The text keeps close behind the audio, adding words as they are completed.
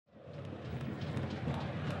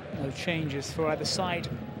No changes for either side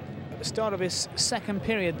at the start of this second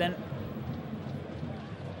period then.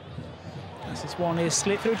 This one is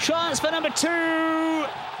slid through, chance for number 2!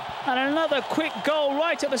 And another quick goal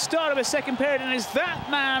right at the start of the second period, and it's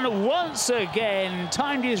that man once again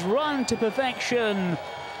timed his run to perfection.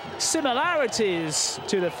 Similarities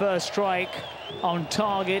to the first strike on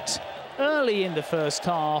target early in the first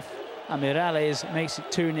half. And Miralles makes it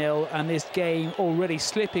 2-0, and this game already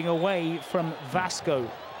slipping away from Vasco.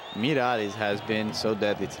 Miralles has been so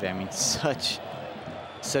deadly today. I mean, such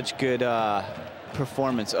good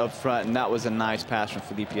performance up front, and that was a nice pass from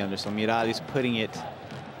Felipe Anderson. Miralles putting it,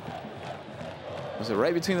 was it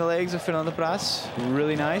right between the legs of Fernando Praz?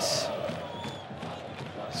 Really nice.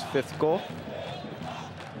 His 5th goal.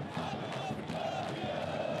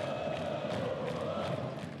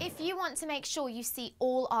 If you want to make sure you see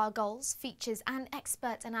all our goals, features and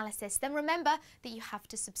expert analysis, then remember that you have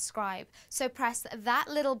to subscribe. So press that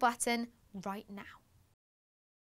little button right now.